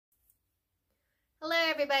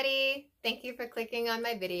everybody! Thank you for clicking on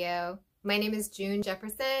my video. My name is June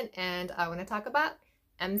Jefferson and I want to talk about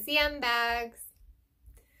MCM bags.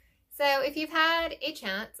 So if you've had a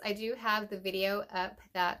chance, I do have the video up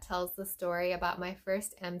that tells the story about my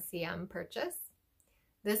first MCM purchase.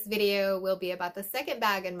 This video will be about the second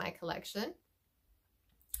bag in my collection.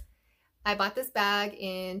 I bought this bag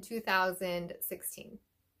in 2016.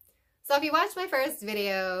 So if you watched my first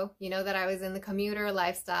video, you know that I was in the commuter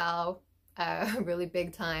lifestyle really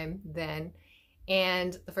big time then,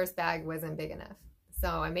 and the first bag wasn't big enough. So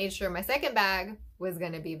I made sure my second bag was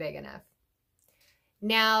going to be big enough.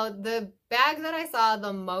 Now, the bag that I saw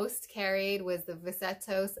the most carried was the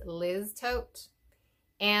Visetos Liz Tote,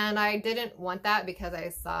 and I didn't want that because I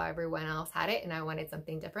saw everyone else had it and I wanted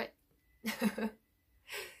something different.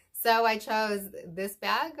 So I chose this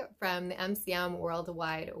bag from the MCM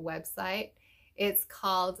Worldwide website. It's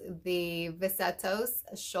called the Visetos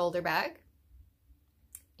Shoulder Bag.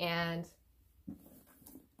 And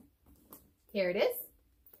here it is.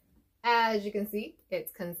 As you can see,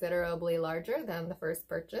 it's considerably larger than the first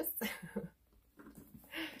purchase.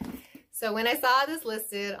 So when I saw this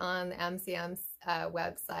listed on the MCM's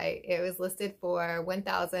website, it was listed for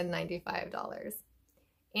 $1,095.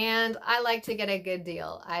 And I like to get a good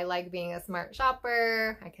deal. I like being a smart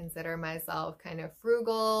shopper. I consider myself kind of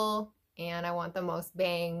frugal, and I want the most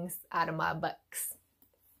bangs out of my bucks.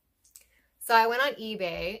 So I went on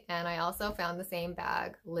eBay and I also found the same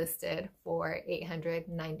bag listed for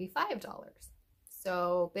 $895.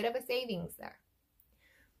 So a bit of a savings there.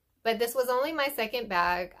 But this was only my second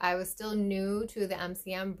bag. I was still new to the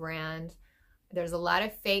MCM brand. There's a lot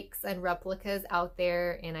of fakes and replicas out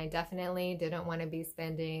there, and I definitely didn't want to be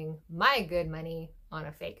spending my good money on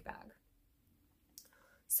a fake bag.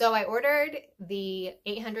 So I ordered the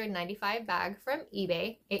 $895 bag from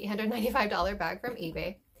eBay, $895 bag from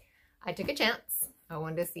eBay. I took a chance. I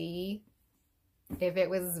wanted to see if it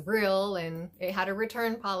was real, and it had a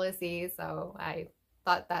return policy, so I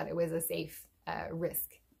thought that it was a safe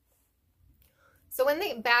risk. So when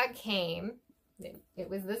the bag came, it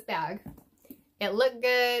was this bag. It looked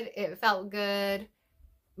good, it felt good.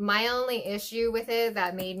 My only issue with it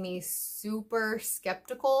that made me super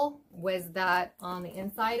skeptical was that on the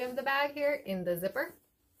inside of the bag here, in the zipper,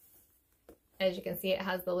 as you can see, it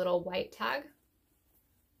has the little white tag.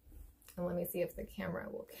 And let me see if the camera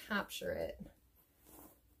will capture it.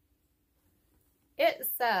 It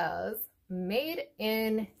says made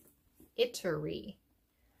in Italy,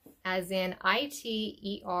 as in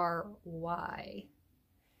I-T-E-R-Y.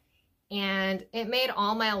 And it made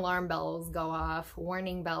all my alarm bells go off,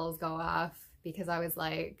 warning bells go off, because I was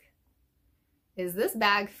like, is this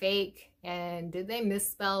bag fake? And did they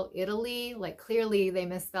misspell Italy? Like, clearly they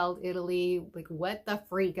misspelled Italy. Like, what the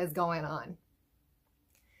freak is going on?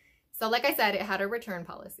 So like I said, it had a return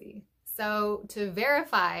policy. So to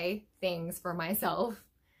verify things for myself,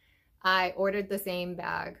 I ordered the same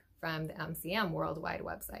bag from the MCM Worldwide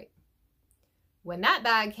website. When that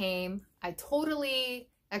bag came, I totally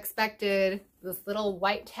expected this little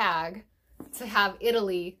white tag to have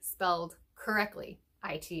Italy spelled correctly,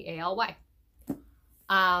 I-T-A-L-Y.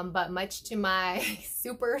 But much to my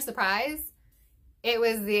super surprise, it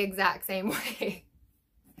was the exact same way.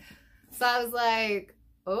 So I was like,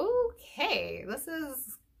 okay, this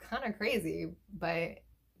is kind of crazy, but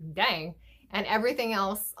dang. And everything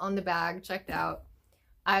else on the bag checked out.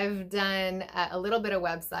 I've done a little bit of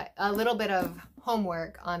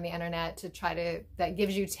homework on the internet to try to, that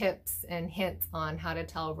gives you tips and hints on how to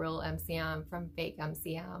tell real MCM from fake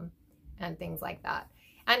MCM and things like that.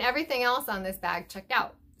 And everything else on this bag checked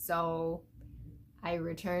out. So I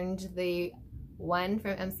returned the one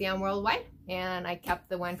from MCM Worldwide, and I kept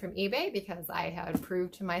the one from eBay because I had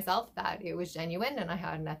proved to myself that it was genuine and I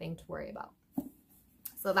had nothing to worry about.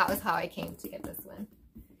 So that was how I came to get this one.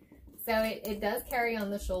 So it does carry on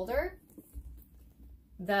the shoulder.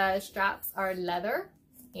 The straps are leather,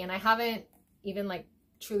 and I haven't even like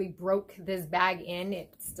truly broke this bag in.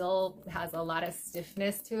 It still has a lot of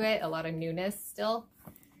stiffness to it, a lot of newness still.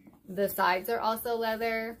 The sides are also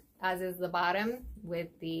leather, as is the bottom, with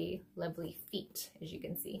the lovely feet, as you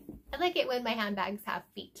can see. I like it when my handbags have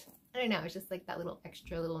feet. I don't know, it's just like that little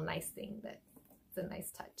extra little nice thing that it's a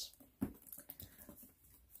nice touch.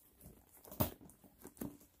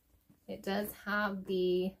 It does have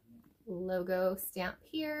the logo stamp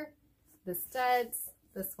here, the studs.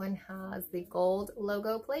 This one has the gold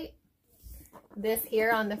logo plate. This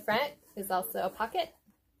here on the front is also a pocket,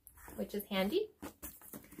 which is handy.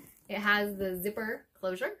 It has the zipper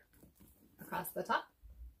closure across the top.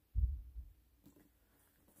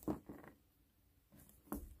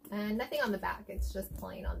 And nothing on the back, it's just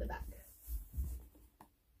plain on the back.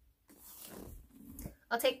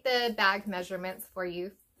 I'll take the bag measurements for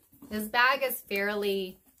you. This bag is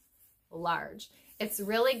fairly large. It's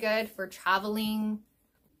really good for traveling.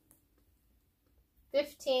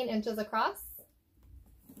 15 inches across.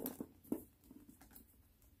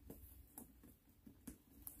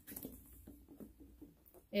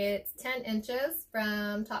 It's 10 inches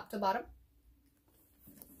from top to bottom.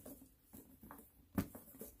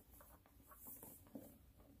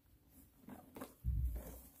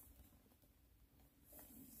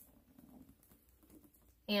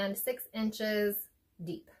 And 6 inches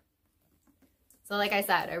deep. So like I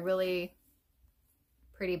said, a really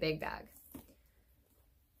pretty big bag.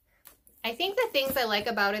 I think the things I like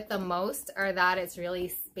about it the most are that it's really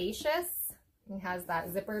spacious. It has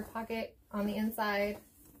that zippered pocket on the inside.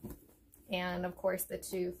 And of course the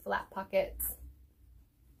 2 flat pockets.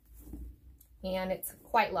 And it's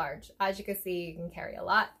quite large. As you can see, you can carry a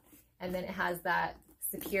lot. And then it has that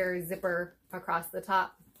secure zipper across the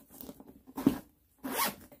top.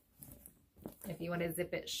 If you want to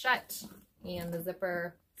zip it shut, and the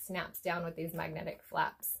zipper snaps down with these magnetic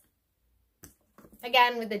flaps.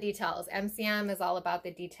 Again, with the details, MCM is all about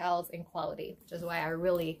the details and quality, which is why I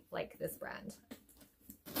really like this brand.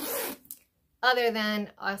 Other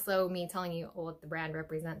than also me telling you what the brand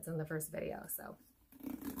represents in the first video. So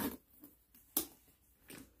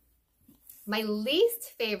my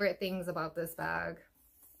least favorite things about this bag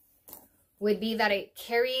would be that it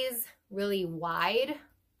carries really wide.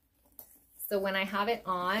 So when I have it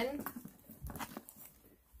on,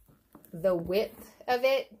 the width of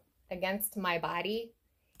it against my body,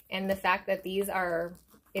 and the fact that these are,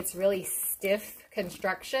 it's really stiff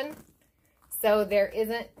construction, so there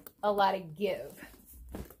isn't a lot of give.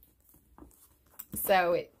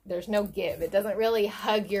 So there's no give. It doesn't really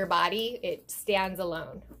hug your body. It stands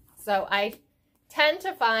alone. So I tend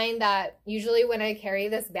to find that usually when I carry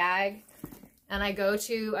this bag and I go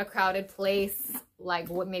to a crowded place, like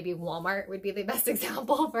what maybe Walmart would be the best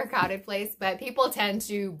example for a crowded place, but people tend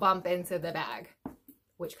to bump into the bag,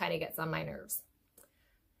 which kind of gets on my nerves.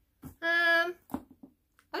 Other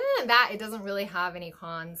than that, it doesn't really have any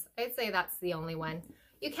cons. I'd say that's the only one.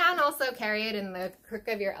 You can also carry it in the crook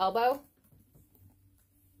of your elbow.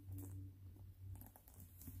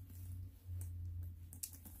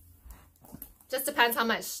 Just depends how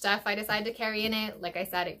much stuff I decide to carry in it. Like I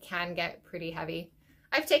said, it can get pretty heavy.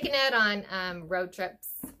 I've taken it on road trips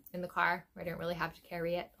in the car where I didn't really have to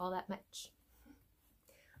carry it all that much.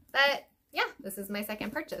 But yeah, this is my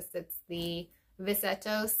second purchase. It's the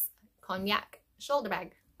Visetos Cognac shoulder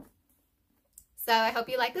bag. So I hope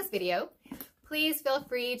you like this video. Please feel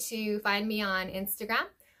free to find me on Instagram.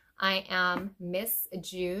 I am Miss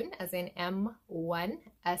June, as in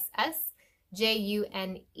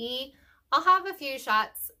M1SSJUNE. I'll have a few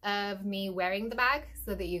shots of me wearing the bag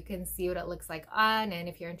so that you can see what it looks like on, and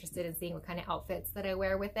if you're interested in seeing what kind of outfits that I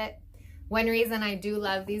wear with it. One reason I do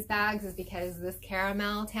love these bags is because this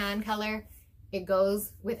caramel tan color, it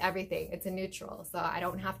goes with everything. It's a neutral, so I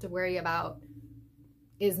don't have to worry about,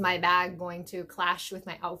 is my bag going to clash with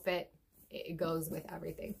my outfit? It goes with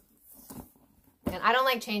everything. And I don't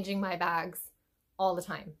like changing my bags all the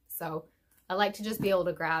time, so I like to just be able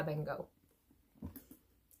to grab and go.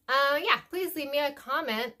 Yeah, please leave me a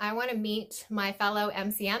comment. I want to meet my fellow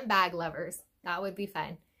MCM bag lovers. That would be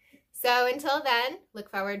fun. So until then, look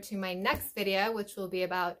forward to my next video, which will be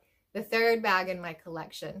about the third bag in my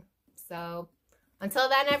collection. So until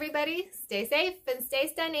then, everybody, stay safe and stay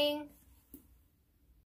stunning.